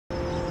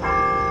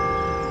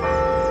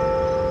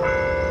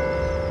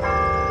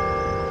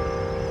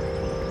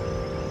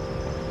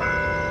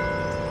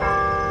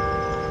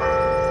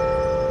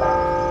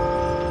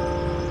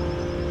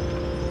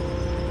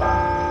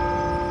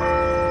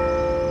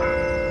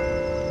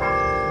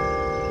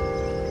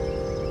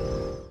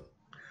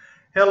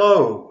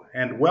Hello,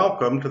 and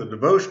welcome to the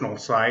devotional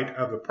site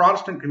of the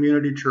Protestant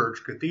Community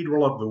Church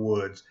Cathedral of the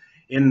Woods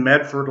in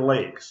Medford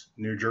Lakes,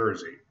 New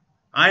Jersey.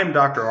 I am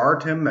Dr. R.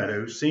 Tim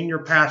Meadows, Senior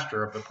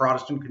Pastor of the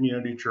Protestant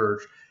Community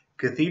Church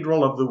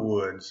Cathedral of the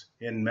Woods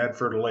in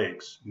Medford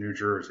Lakes, New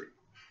Jersey.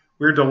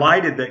 We're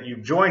delighted that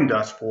you've joined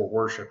us for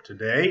worship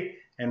today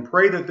and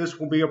pray that this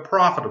will be a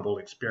profitable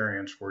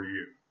experience for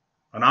you,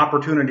 an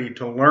opportunity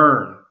to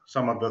learn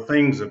some of the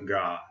things of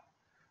God,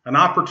 an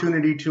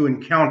opportunity to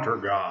encounter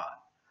God,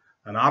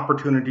 an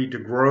opportunity to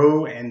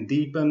grow and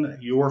deepen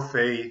your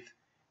faith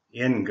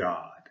in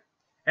God.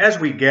 As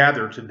we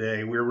gather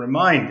today, we're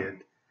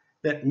reminded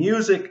that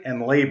music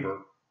and labor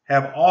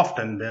have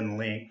often been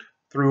linked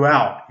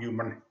throughout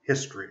human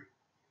history.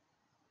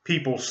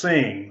 People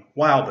sing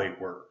while they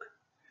work.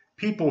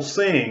 People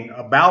sing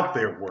about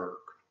their work,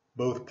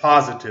 both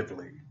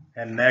positively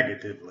and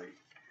negatively.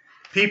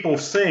 People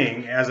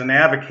sing as an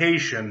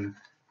avocation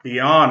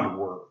beyond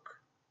work.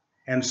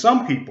 And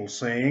some people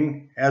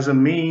sing as a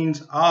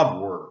means of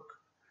work.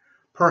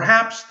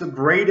 Perhaps the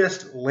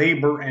greatest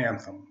labor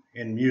anthem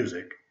in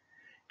music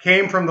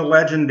came from the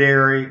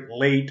legendary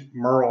late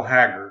Merle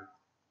Haggard,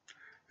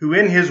 who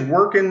in his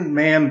Workin'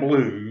 Man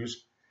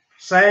Blues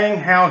sang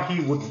how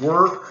he would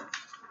work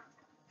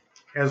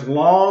as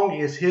long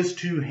as his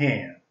two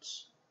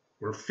hands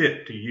were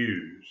fit to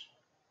use.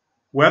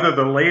 Whether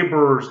the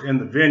laborers in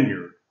the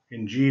vineyard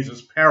in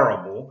Jesus'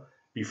 parable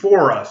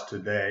before us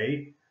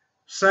today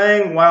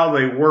sang while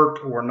they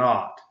worked or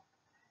not,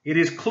 it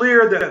is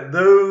clear that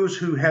those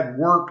who had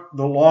worked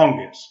the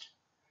longest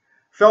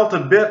felt a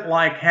bit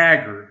like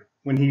Haggard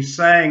when he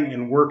sang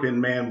in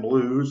Workin' Man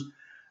Blues,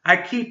 "I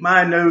keep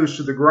my nose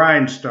to the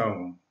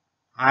grindstone.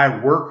 I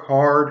work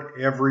hard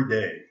every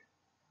day."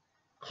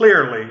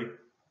 Clearly,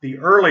 the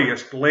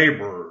earliest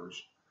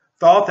laborers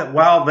thought that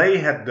while they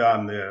had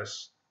done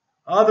this,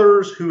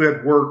 others who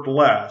had worked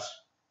less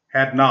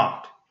had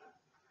not.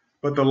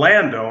 But the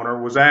landowner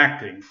was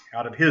acting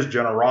out of his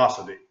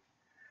generosity,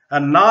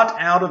 and not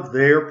out of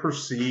their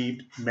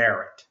perceived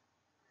merit.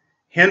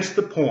 Hence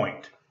the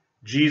point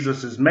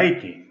Jesus is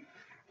making,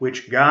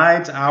 which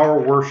guides our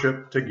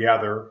worship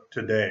together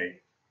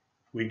today.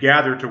 We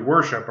gather to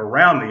worship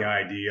around the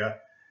idea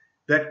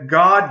that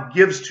God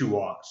gives to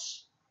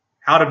us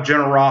out of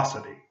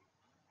generosity,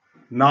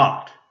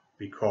 not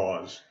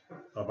because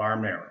of our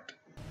merit.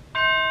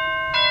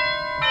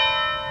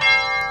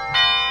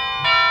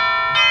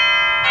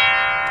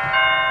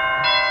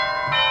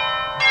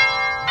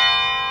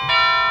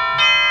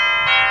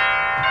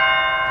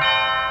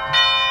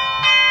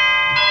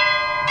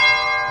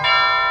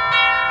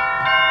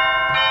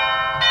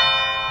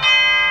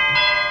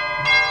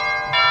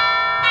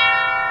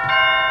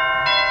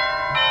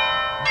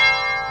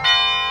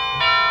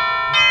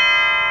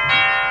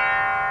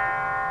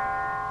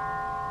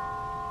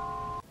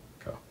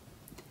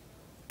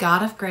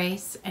 God of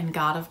grace and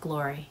God of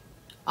glory,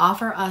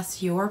 offer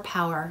us your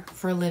power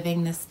for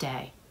living this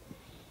day.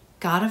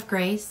 God of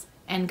grace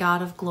and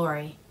God of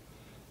glory,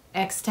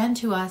 extend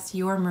to us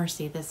your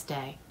mercy this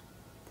day.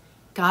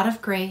 God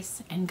of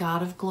grace and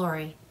God of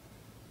glory,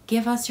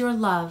 give us your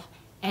love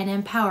and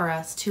empower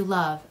us to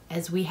love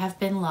as we have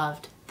been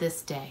loved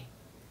this day.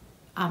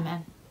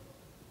 Amen.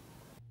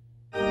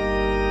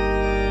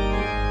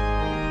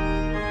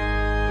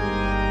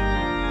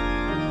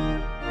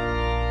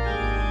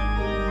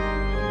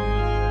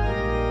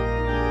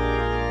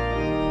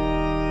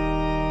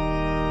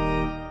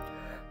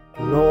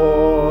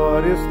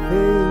 Glorious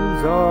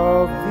things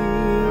of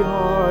thee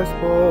are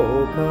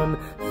spoken,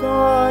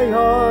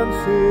 Zion,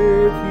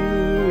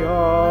 city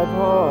of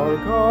our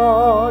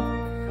God.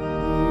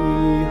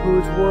 He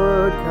whose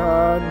word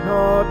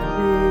cannot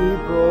be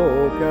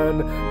broken,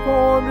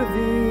 formed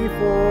thee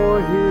for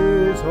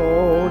his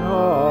own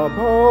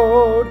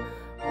abode.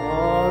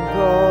 On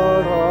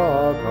the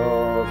rock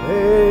of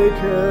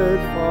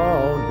ages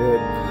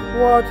founded,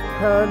 what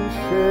can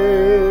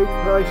shake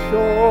thy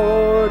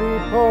sure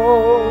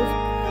repose?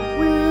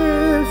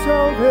 With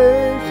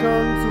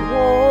salvation's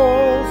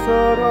wall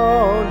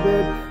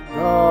surrounded,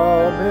 thou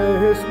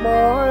mayst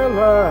smile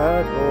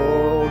at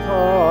all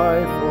thy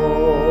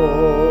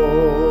foes.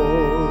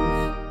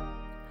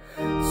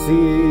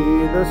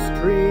 See the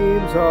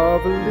streams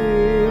of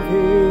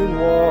living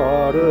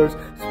waters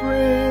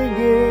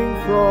springing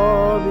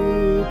from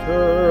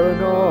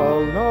eternal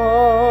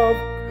love.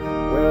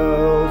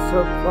 Well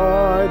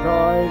supply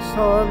thy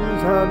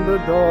sons and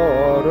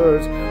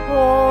daughters,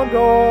 and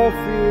all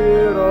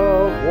fear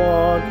of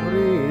want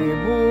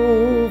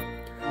remove.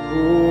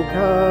 Who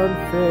can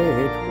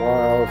faint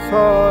while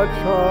such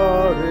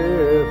a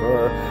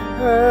river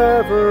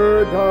ever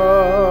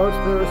does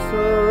the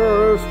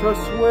thirst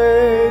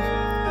assuage?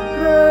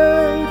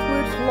 Great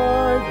which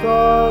like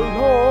the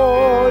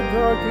Lord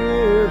the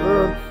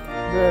giver,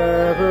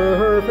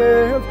 never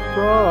failed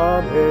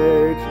from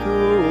age to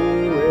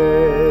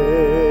age.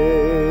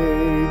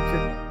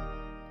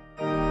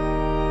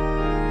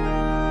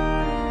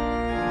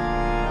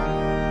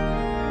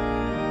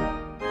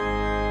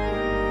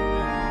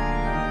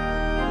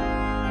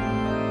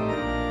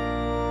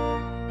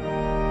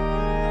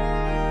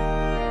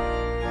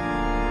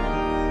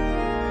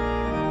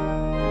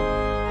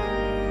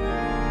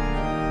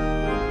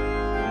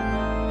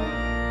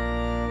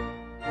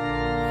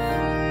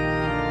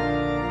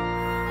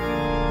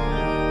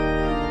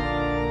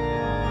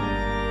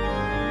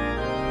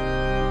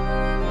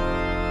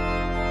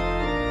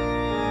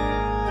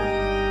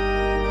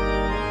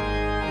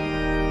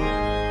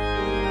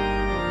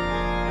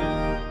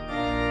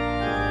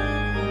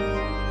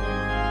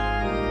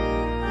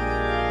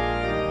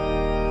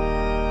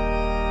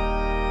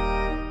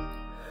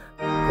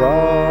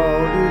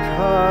 round each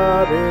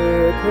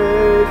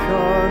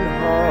habitation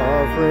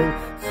hovering,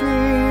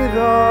 see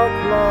the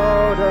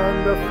cloud and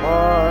the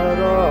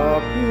fire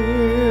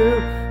appear,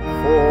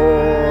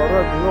 for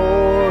a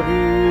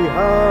glory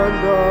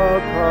and a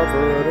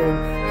covering,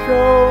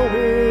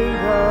 showing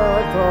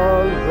that the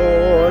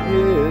Lord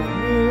is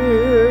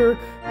near,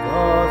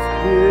 thus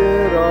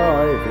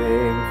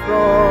deriving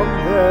from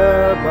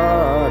their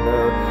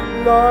manner,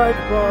 light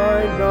by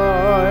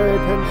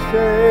night and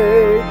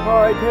shade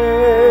by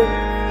day,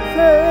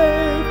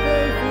 safe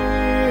they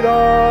feed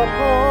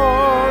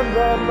upon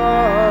the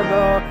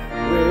manna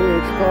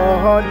which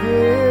God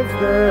gives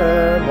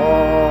them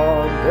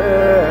on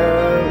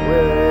their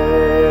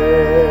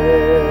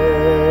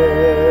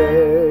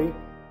way.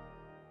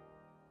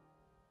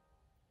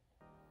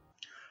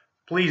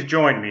 Please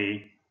join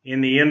me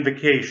in the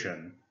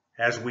invocation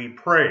as we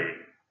pray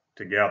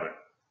together.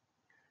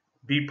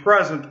 Be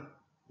present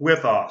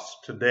with us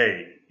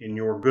today in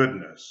your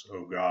goodness,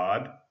 O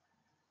God.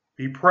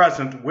 Be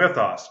present with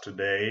us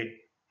today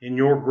in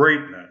your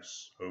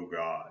greatness, O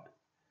God.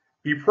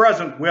 Be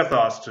present with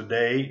us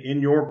today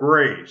in your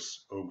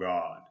grace, O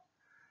God.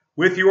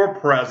 With your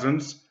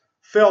presence,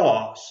 fill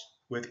us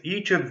with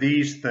each of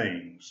these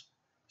things,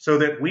 so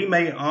that we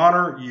may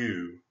honor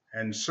you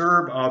and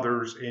serve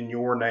others in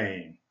your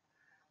name.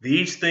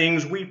 These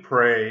things we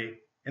pray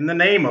in the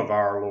name of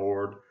our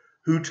Lord,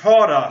 who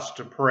taught us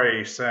to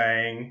pray,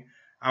 saying,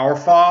 Our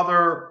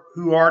Father,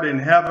 who art in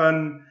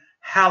heaven,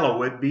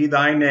 hallowed be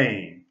thy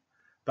name.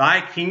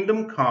 Thy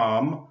kingdom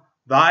come,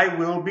 thy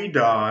will be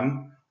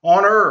done,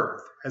 on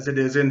earth as it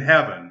is in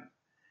heaven.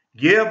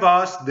 Give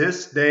us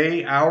this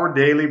day our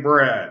daily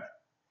bread,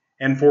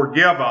 and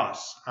forgive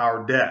us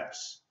our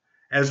debts,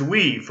 as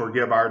we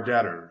forgive our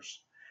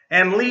debtors.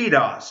 And lead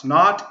us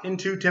not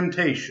into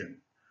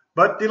temptation,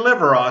 but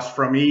deliver us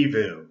from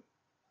evil.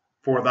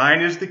 For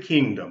thine is the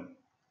kingdom,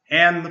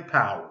 and the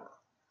power,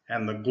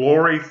 and the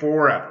glory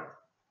forever.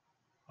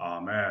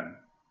 Amen.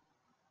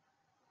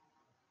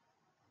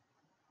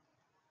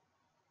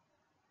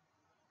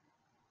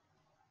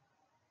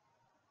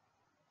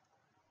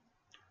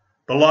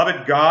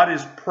 Beloved, God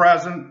is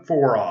present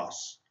for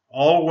us,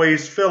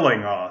 always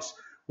filling us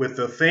with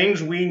the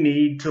things we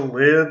need to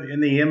live in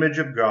the image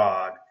of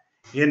God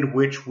in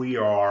which we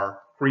are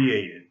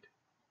created.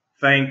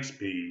 Thanks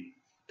be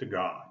to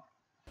God.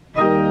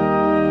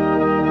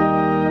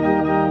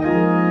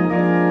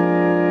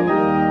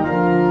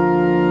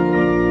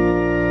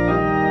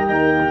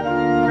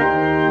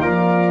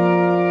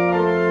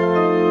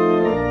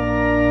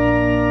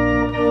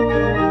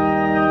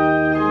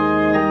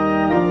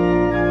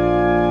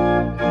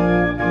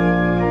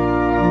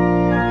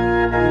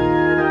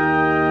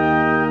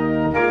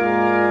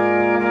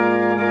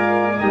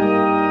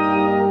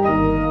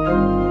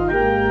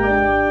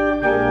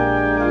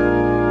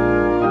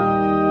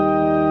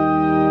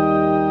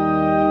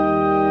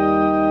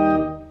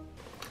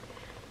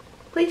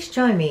 Please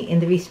join me in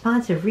the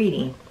responsive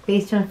reading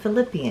based on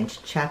Philippians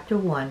chapter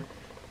 1,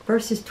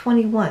 verses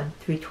 21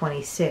 through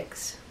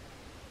 26.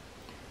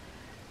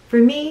 For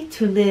me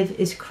to live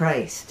is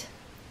Christ.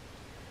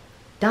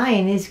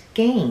 Dying is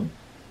gain.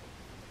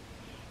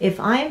 If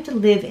I am to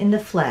live in the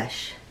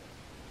flesh,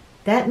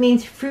 that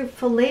means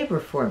fruitful labor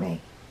for me.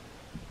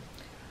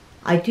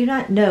 I do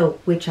not know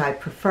which I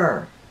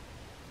prefer.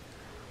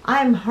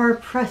 I am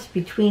hard pressed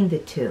between the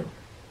two.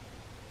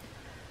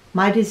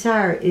 My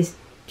desire is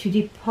to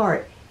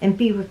depart and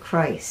be with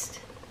Christ,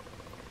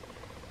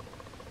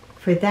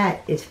 for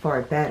that is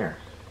far better.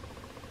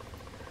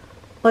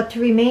 But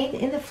to remain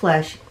in the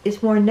flesh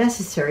is more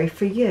necessary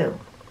for you,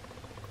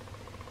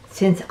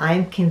 since I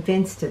am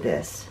convinced of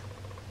this.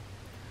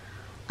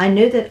 I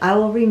know that I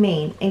will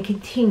remain and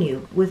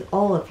continue with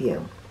all of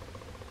you,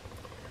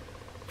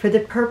 for the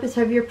purpose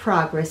of your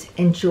progress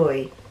and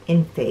joy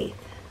in faith,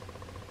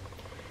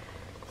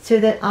 so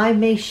that I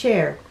may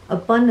share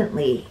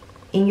abundantly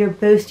in your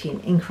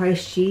boasting in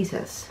Christ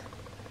Jesus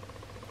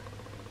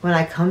when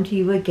I come to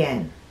you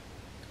again.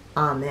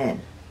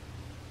 Amen.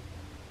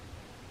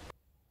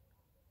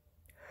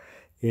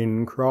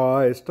 In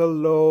Christ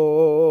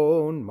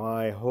alone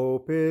my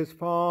hope is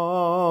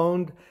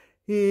found.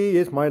 He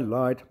is my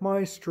light,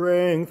 my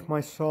strength,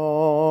 my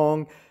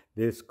song,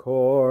 this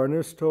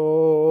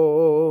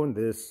cornerstone,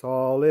 this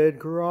solid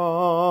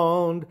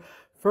ground,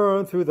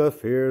 firm through the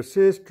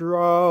fiercest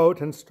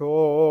drought and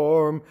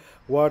storm.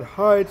 What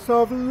heights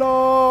of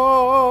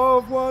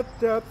love, what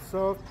depths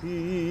of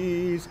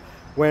peace,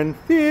 when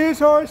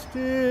fears are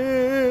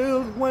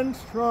stilled, when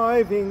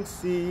striving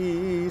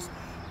cease.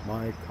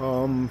 My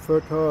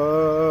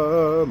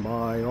comforter,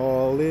 my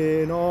all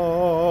in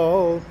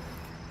all,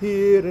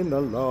 here in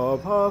the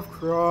love of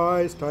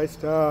Christ I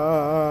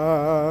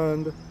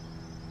stand.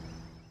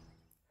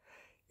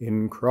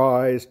 In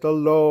Christ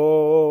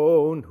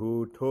alone,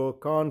 who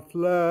took on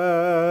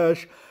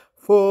flesh,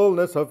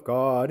 fullness of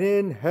God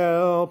in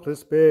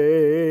helpless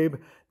babe,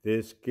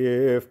 this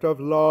gift of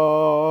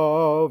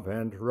love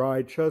and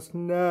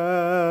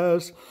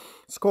righteousness,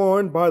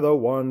 scorned by the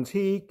ones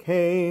he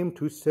came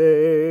to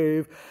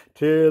save,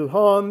 till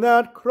on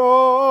that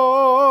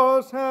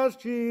cross as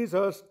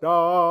Jesus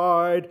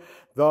died,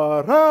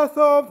 the wrath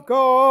of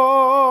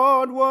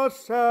God was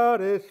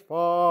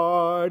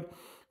satisfied.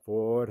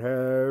 For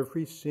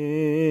every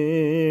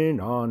sin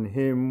on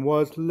him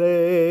was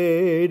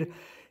laid,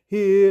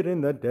 here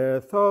in the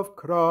death of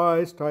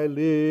Christ I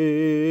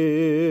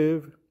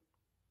live.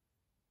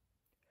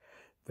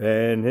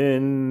 Then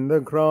in the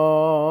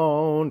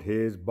ground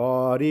his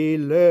body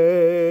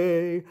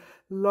lay,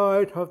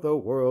 light of the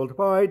world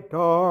by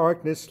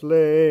darkness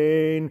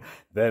slain,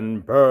 then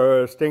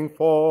bursting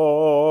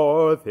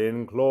forth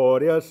in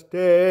glorious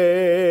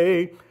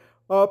day,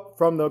 up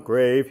from the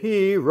grave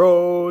he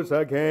rose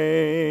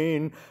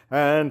again,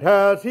 and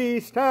as he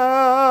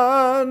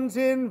stands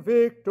in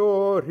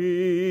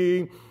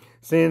victory,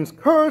 sin's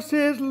curse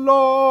is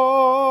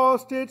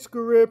lost its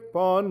grip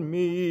on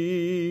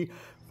me,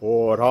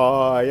 for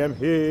I am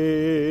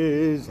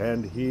his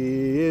and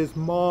he is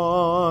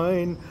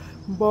mine,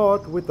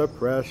 bought with the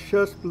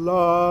precious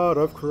blood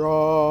of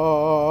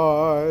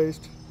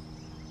Christ.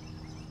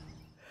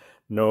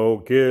 No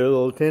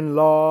guilt in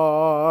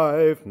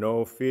life,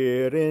 no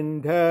fear in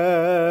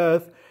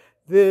death,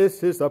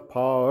 this is the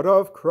power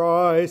of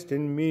Christ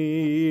in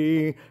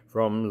me,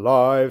 from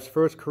life's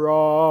first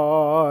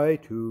cry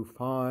to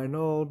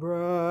final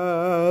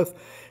breath.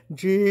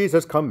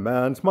 Jesus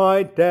commands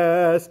my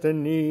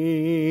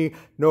destiny.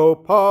 No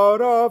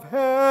power of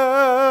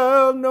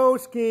hell, no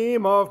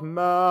scheme of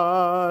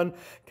man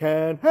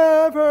can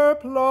ever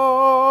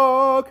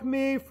pluck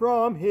me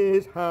from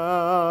his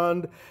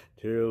hand,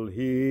 till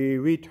he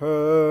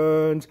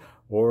returns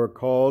or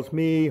calls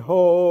me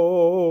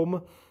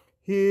home.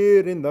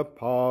 Here in the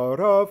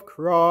power of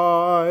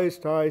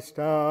Christ I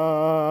stand.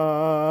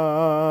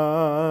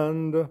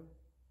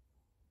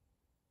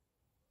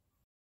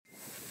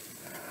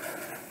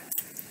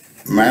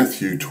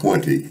 Matthew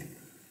 20,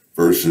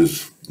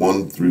 verses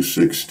 1 through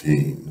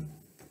 16,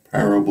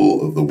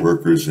 parable of the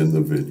workers in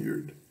the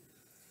vineyard.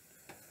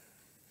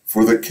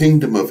 For the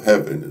kingdom of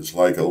heaven is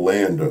like a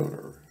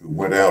landowner who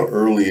went out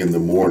early in the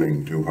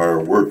morning to hire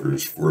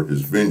workers for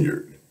his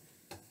vineyard.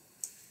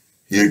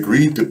 He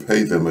agreed to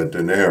pay them a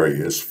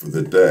denarius for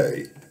the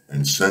day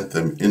and sent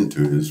them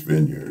into his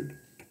vineyard.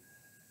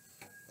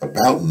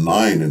 About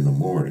 9 in the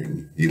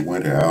morning, he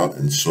went out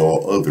and saw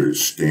others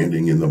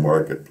standing in the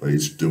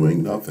marketplace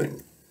doing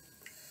nothing.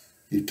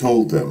 He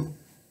told them,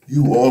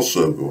 "You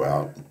also go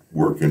out,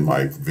 work in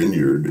my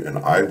vineyard, and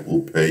I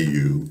will pay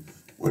you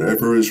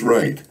whatever is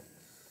right."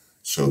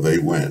 So they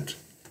went.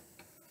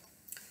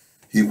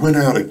 He went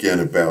out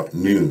again about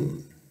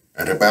noon,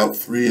 and about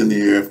 3 in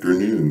the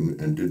afternoon,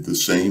 and did the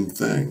same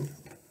thing.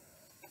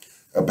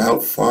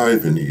 About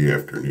 5 in the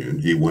afternoon,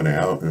 he went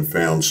out and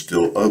found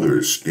still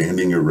others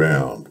standing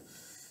around.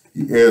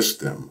 He asked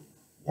them,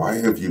 "Why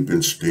have you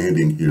been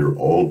standing here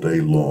all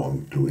day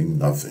long doing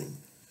nothing?"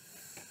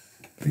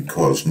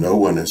 "Because no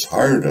one has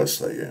hired us,"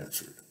 they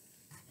answered.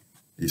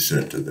 He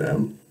said to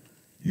them,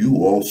 "You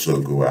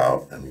also go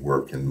out and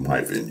work in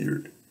my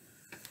vineyard."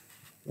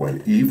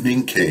 When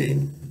evening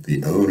came,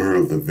 the owner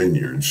of the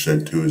vineyard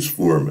said to his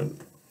foreman,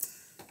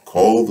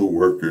 "Call the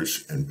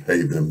workers and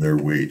pay them their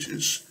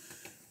wages,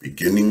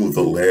 beginning with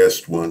the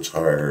last ones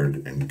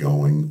hired and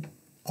going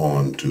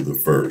on to the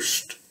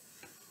first."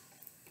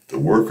 The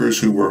workers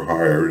who were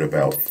hired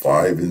about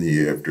 5 in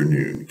the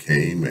afternoon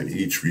came and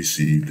each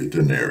received a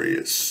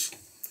denarius.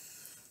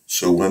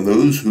 So when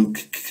those who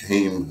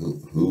came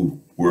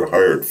who were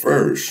hired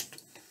first,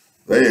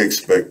 they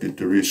expected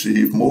to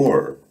receive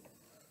more,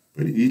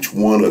 but each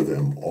one of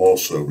them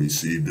also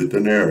received a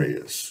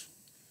denarius.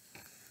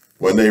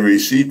 When they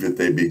received it,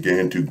 they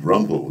began to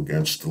grumble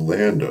against the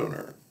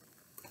landowner.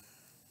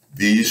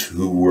 "These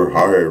who were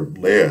hired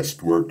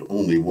last worked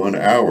only 1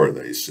 hour,"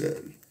 they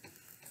said,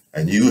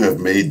 "and you have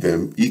made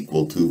them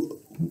equal to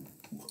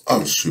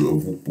us who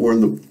have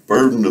borne the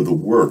burden of the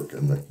work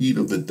and the heat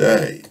of the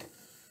day."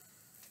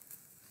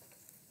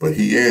 But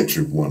he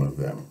answered one of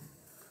them,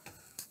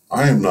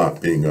 "I am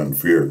not being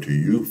unfair to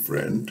you,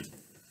 friend.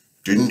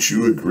 Didn't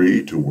you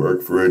agree to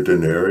work for a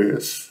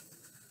denarius?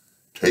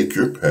 Take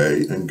your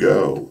pay and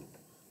go.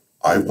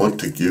 I want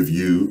to give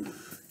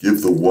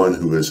the one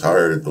who has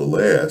hired the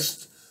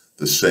last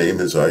the same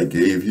as I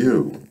gave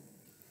you.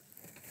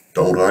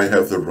 Don't I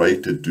have the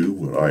right to do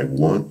what I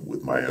want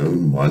with my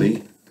own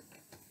money?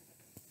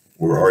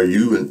 Or are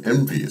you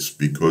envious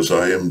because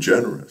I am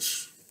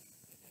generous?"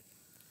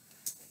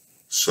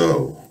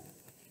 So,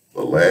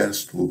 the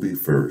last will be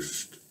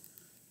first,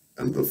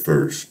 and the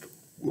first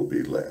will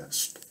be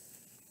last.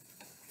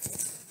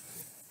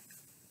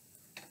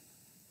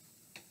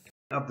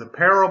 Of the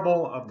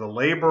parable of the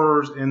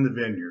laborers in the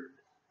vineyard,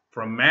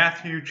 from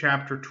Matthew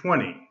chapter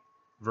 20,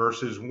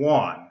 verses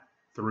 1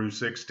 through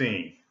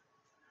 16.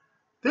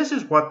 This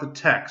is what the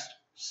text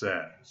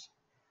says.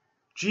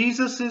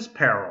 Jesus'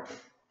 parable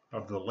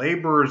of the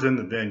laborers in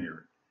the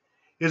vineyard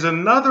is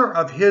another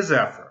of his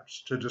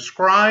efforts to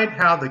describe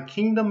how the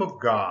kingdom of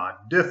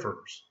God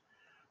differs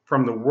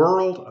from the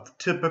world of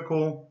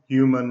typical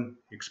human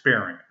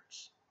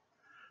experience.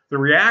 The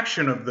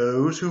reaction of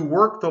those who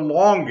work the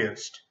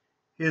longest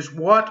is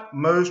what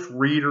most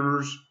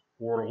readers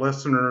or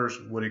listeners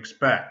would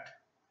expect.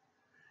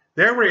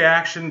 Their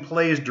reaction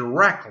plays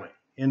directly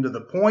into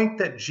the point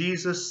that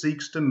Jesus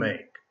seeks to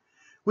make,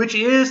 which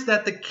is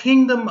that the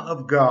kingdom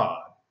of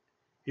God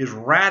is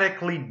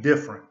radically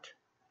different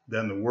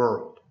than the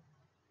world.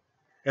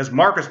 As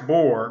Marcus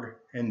Borg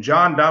and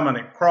John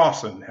Dominic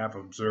Crossan have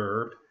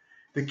observed,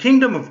 the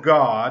kingdom of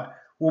God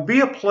will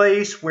be a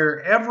place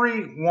where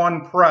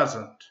everyone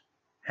present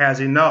has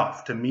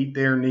enough to meet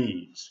their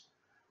needs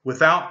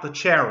without the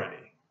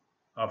charity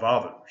of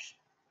others.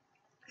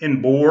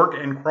 In Borg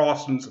and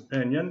Crossan's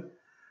opinion,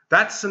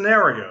 that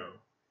scenario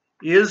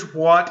is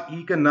what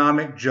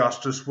economic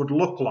justice would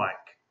look like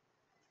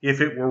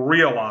if it were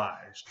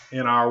realized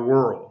in our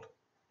world.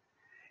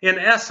 In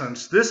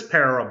essence, this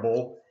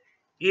parable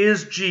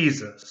is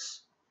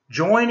Jesus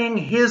joining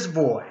his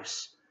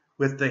voice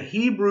with the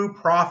Hebrew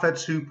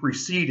prophets who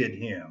preceded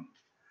him,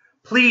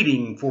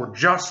 pleading for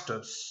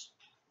justice,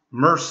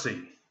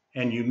 mercy,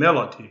 and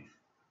humility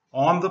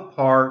on the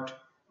part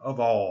of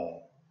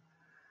all.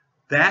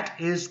 That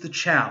is the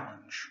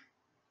challenge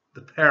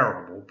the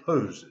parable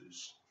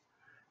poses.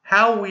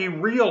 How we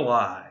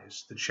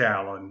realize the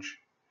challenge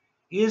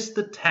is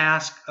the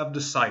task of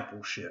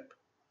discipleship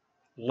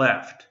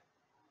left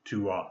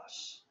to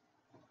us.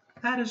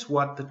 That is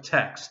what the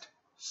text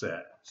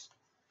says.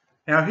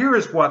 Now here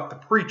is what the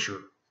preacher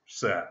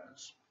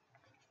says.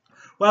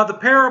 While the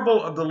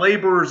parable of the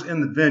laborers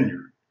in the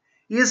vineyard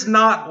is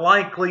not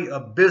likely a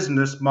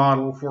business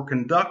model for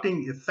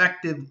conducting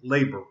effective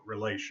labor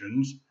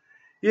relations,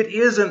 it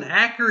is an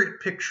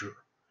accurate picture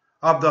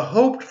of the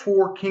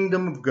hoped-for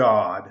kingdom of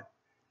God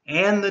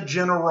and the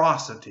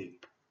generosity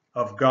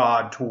of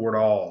God toward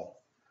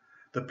all.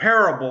 The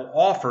parable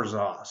offers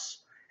us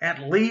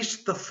at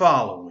least the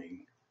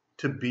following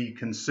to be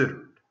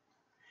considered.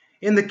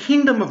 In the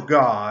kingdom of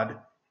God,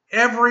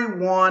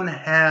 everyone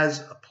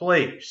has a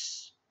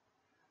place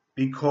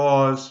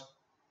because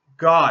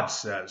God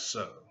says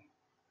so.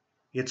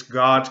 It's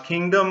God's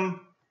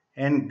kingdom,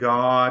 and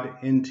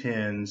God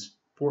intends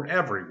for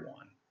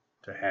everyone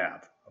to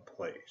have a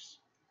place.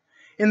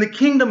 In the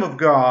kingdom of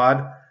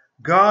God,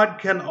 God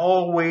can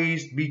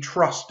always be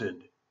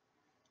trusted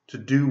to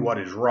do what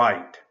is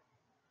right.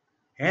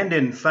 And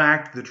in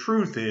fact, the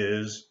truth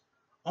is,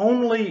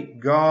 only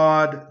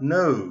God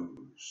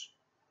knows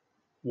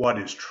what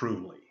is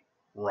truly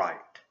right.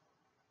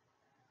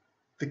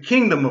 The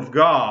kingdom of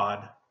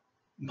God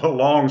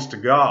belongs to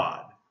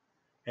God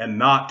and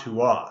not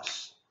to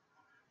us.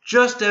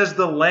 Just as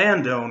the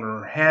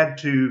landowner had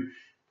to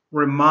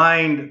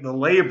remind the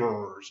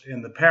laborers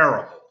in the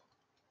parable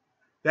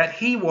that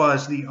he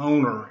was the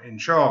owner in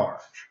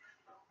charge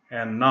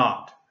and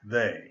not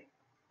they.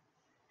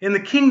 In the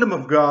kingdom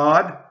of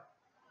God,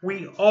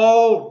 we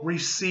all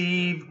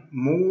receive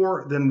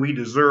more than we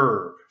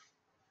deserve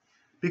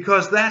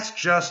because that's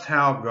just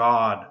how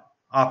God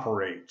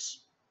operates.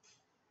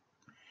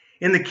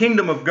 In the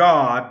kingdom of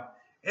God,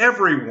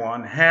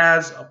 everyone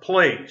has a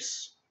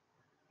place,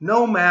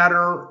 no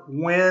matter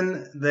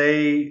when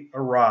they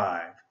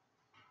arrive.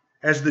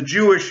 As the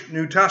Jewish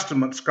New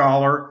Testament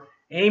scholar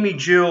Amy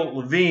Jill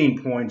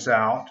Levine points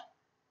out,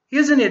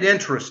 isn't it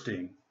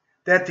interesting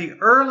that the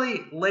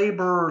early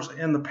laborers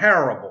in the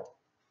parable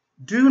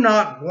do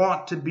not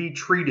want to be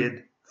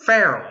treated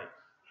fairly?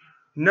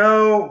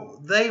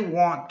 No, they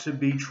want to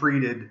be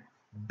treated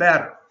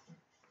better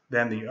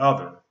than the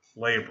other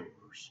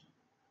laborers.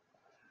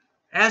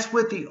 As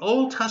with the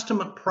Old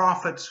Testament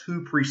prophets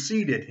who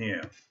preceded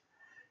him,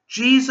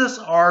 Jesus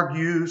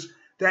argues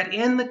that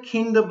in the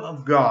kingdom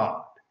of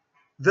God,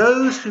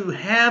 those who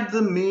have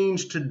the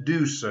means to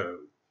do so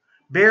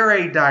bear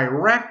a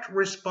direct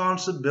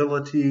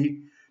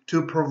responsibility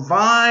to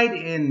provide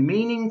in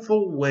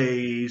meaningful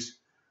ways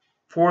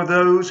for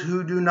those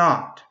who do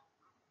not,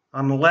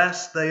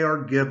 unless they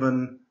are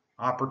given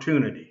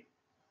opportunity.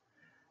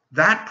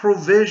 That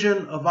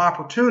provision of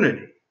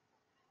opportunity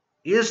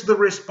is the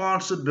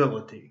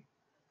responsibility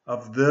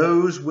of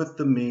those with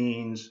the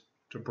means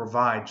to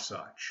provide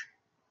such.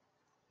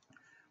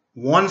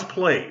 One's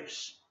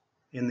place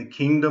in the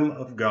kingdom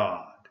of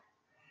God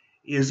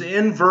is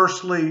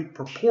inversely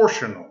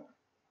proportional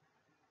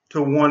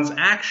to one's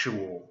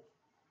actual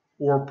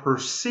or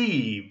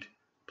perceived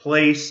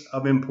place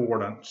of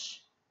importance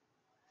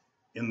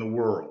in the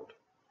world.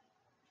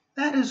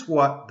 That is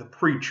what the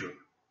preacher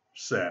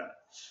says.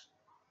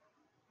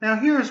 Now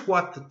here's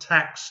what the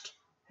text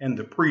and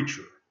the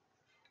preacher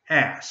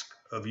ask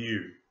of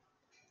you.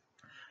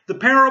 The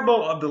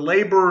parable of the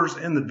laborers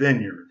in the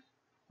vineyard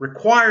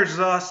requires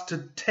us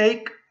to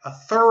take a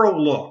thorough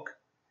look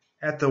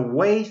at the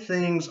way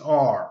things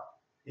are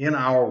in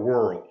our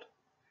world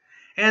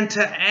and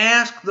to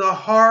ask the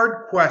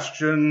hard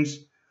questions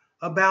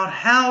about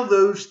how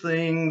those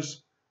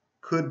things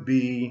could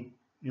be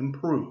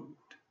improved.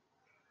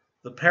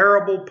 The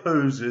parable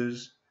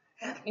poses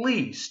at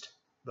least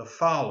the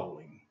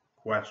following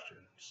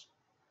questions.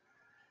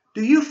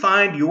 Do you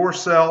find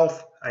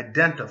yourself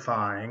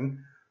identifying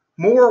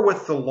more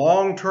with the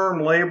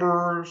long-term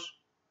laborers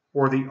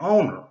or the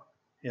owner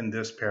in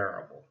this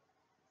parable?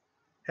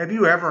 Have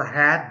you ever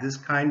had this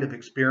kind of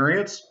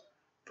experience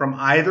from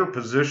either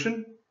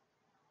position?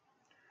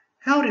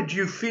 How did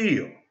you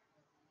feel?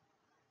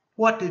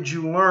 What did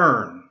you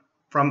learn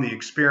from the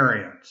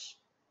experience?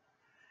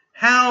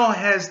 How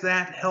has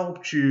that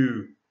helped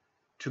you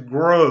to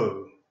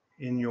grow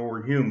in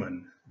your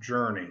human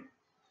journey?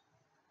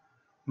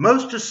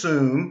 Most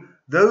assume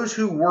those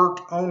who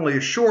worked only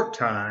a short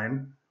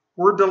time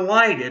were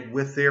delighted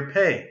with their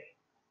pay.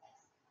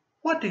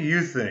 What do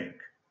you think?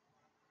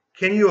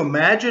 Can you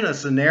imagine a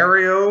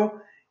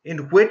scenario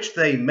in which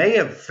they may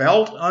have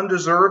felt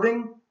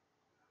undeserving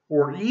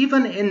or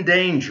even in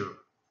danger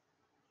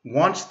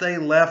once they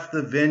left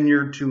the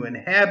vineyard to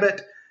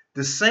inhabit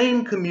the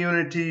same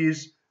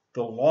communities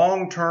the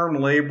long-term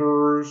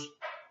laborers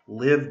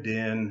lived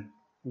in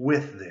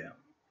with them?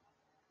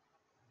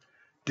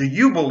 Do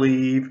you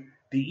believe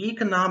the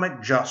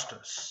economic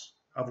justice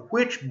of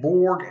which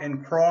Borg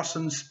and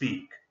Crossan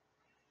speak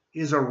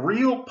is a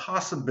real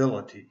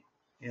possibility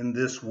in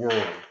this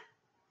world?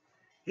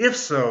 If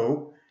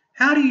so,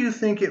 how do you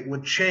think it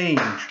would change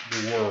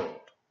the world?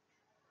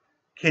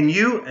 Can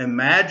you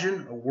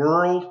imagine a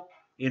world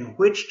in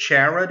which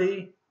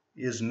charity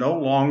is no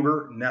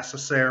longer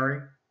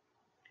necessary?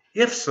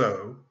 If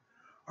so,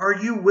 are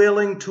you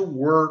willing to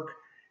work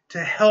to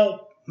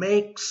help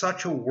make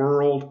such a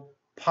world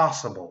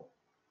possible?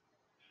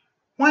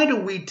 Why do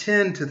we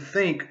tend to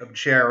think of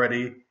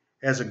charity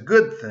as a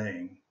good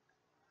thing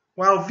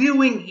while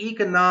viewing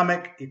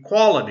economic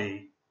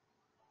equality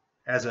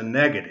as a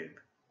negative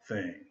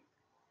thing?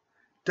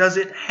 Does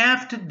it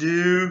have to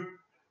do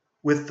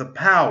with the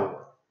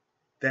power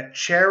that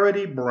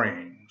charity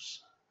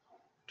brings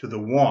to the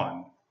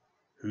one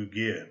who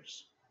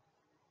gives?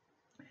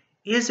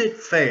 Is it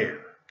fair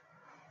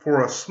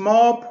for a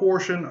small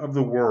portion of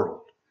the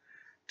world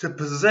to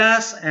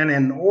possess an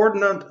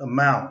inordinate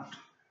amount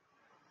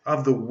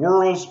of the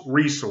world's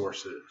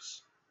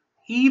resources,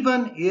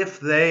 even if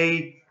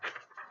they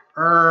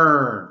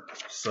earn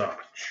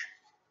such?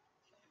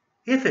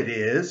 If it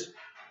is,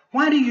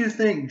 why do you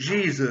think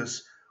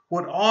Jesus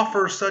would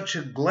offer such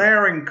a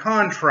glaring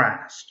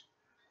contrast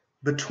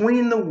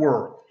between the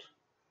world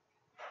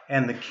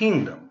and the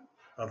kingdom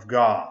of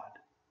God?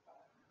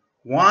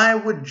 Why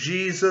would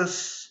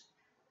Jesus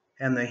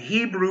and the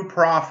Hebrew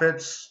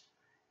prophets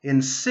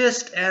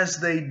insist as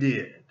they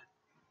did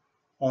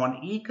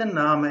on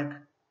economic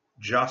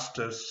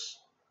justice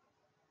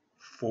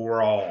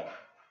for all?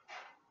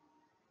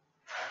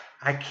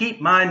 I keep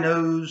my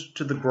nose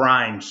to the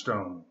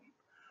grindstone.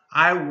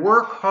 I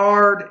work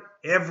hard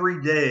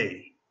every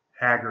day,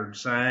 Haggard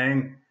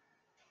sang.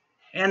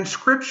 And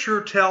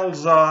Scripture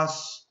tells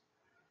us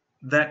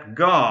that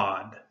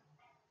God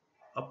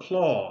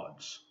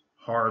applauds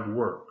hard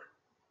work.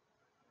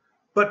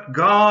 But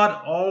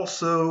God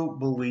also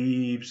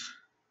believes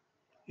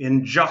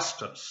in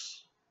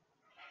justice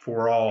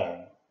for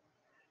all.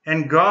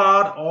 And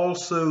God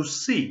also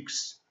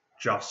seeks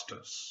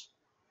justice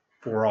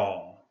for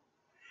all.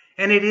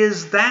 And it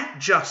is that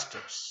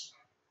justice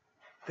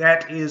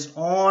that is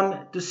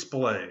on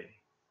display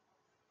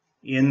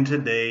in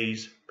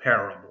today's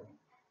parable.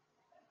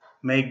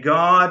 May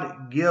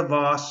God give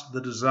us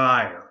the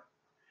desire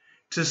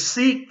to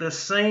seek the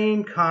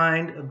same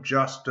kind of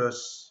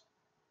justice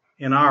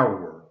in our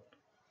world.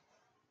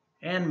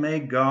 And may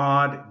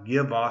God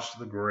give us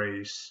the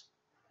grace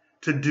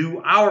to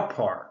do our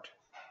part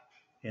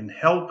in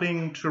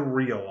helping to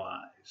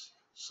realize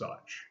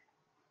such.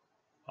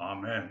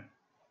 Amen.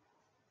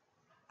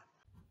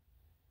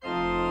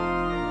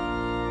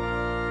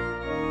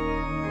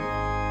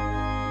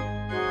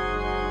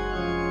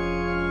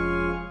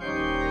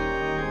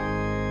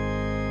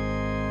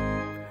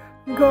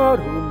 God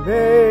who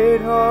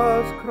made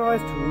us,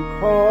 Christ who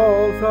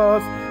calls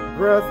us,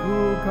 breath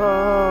who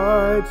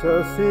guides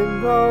us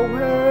in the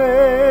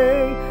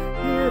way.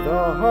 Hear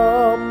the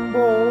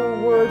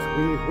humble words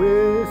we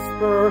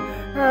whisper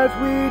as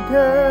we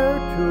dare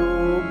to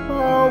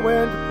bow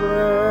and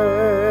pray.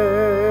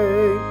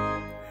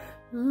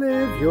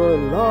 Live your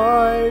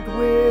light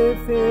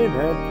within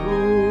and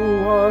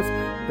through us,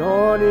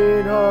 dawn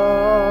in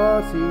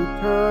us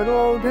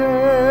eternal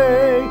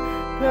day.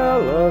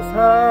 Tell us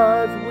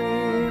as we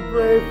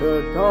brave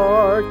the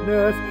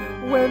darkness,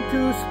 when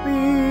to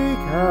speak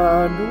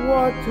and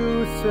what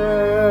to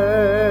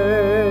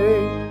say.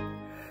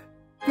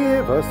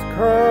 Give us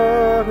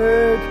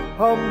courage,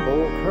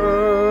 humble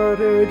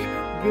courage,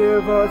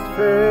 give us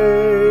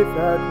faith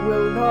that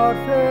will not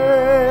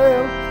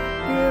fail.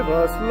 Give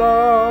us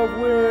love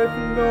with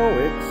no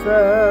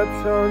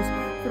exceptions,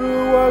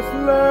 through us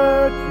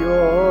let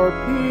your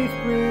peace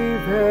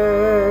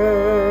prevail.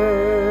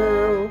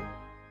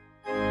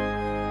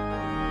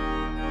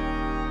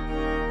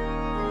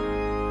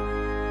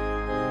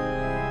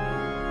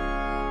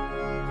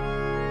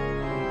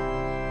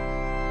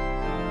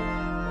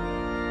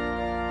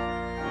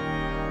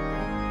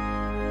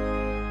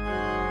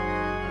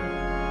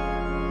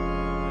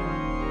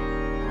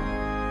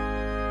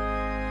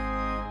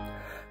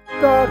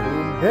 God who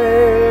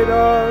made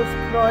us,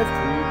 Christ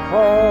who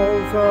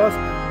calls us,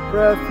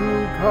 breath you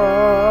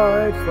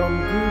guide from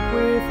deep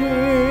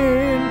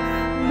within.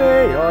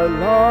 May our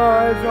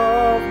lives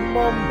of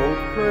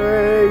mumbled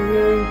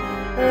praying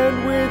end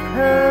with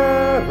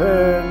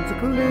heaven's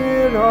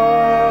clear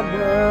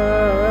amen.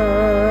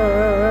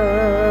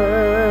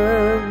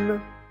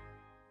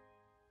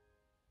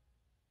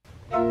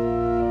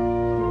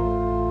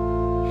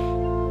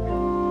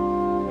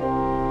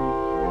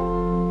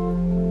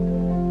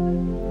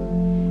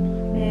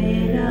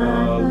 May the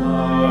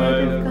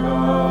light of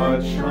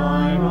God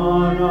shine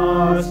on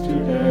us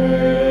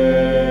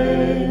today.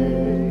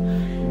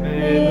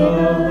 May the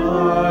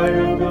light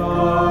of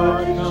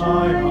God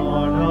shine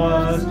on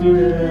us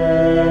today.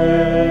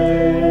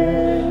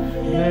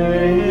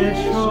 May it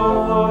show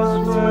us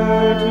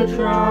where to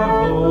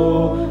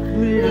travel,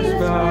 lead us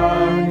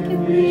back if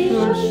we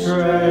should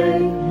stray.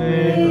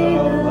 May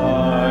the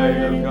light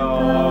of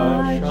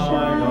God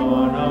shine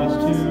on us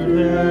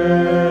today.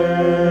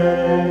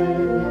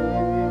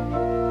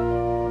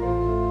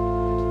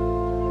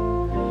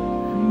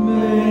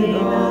 May the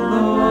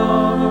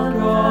love of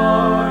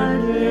God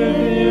live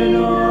in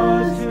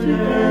us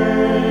today.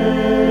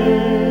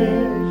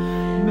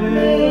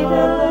 May the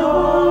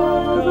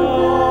love of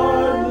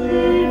God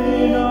live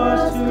in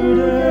us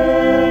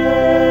today.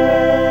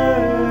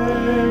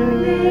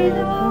 May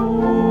the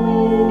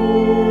Holy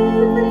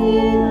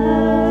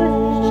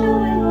Light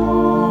shine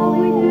all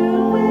we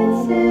do and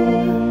say.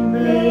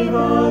 May the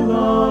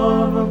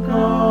love of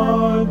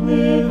God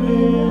live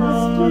in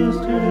us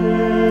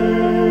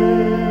today.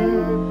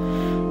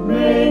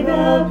 May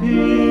the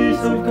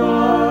peace of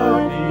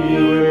God be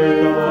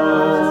with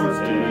us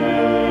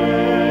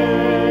today.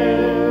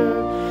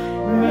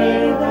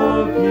 May the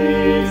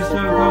peace of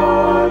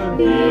God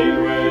be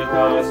with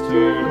us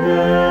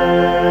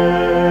today.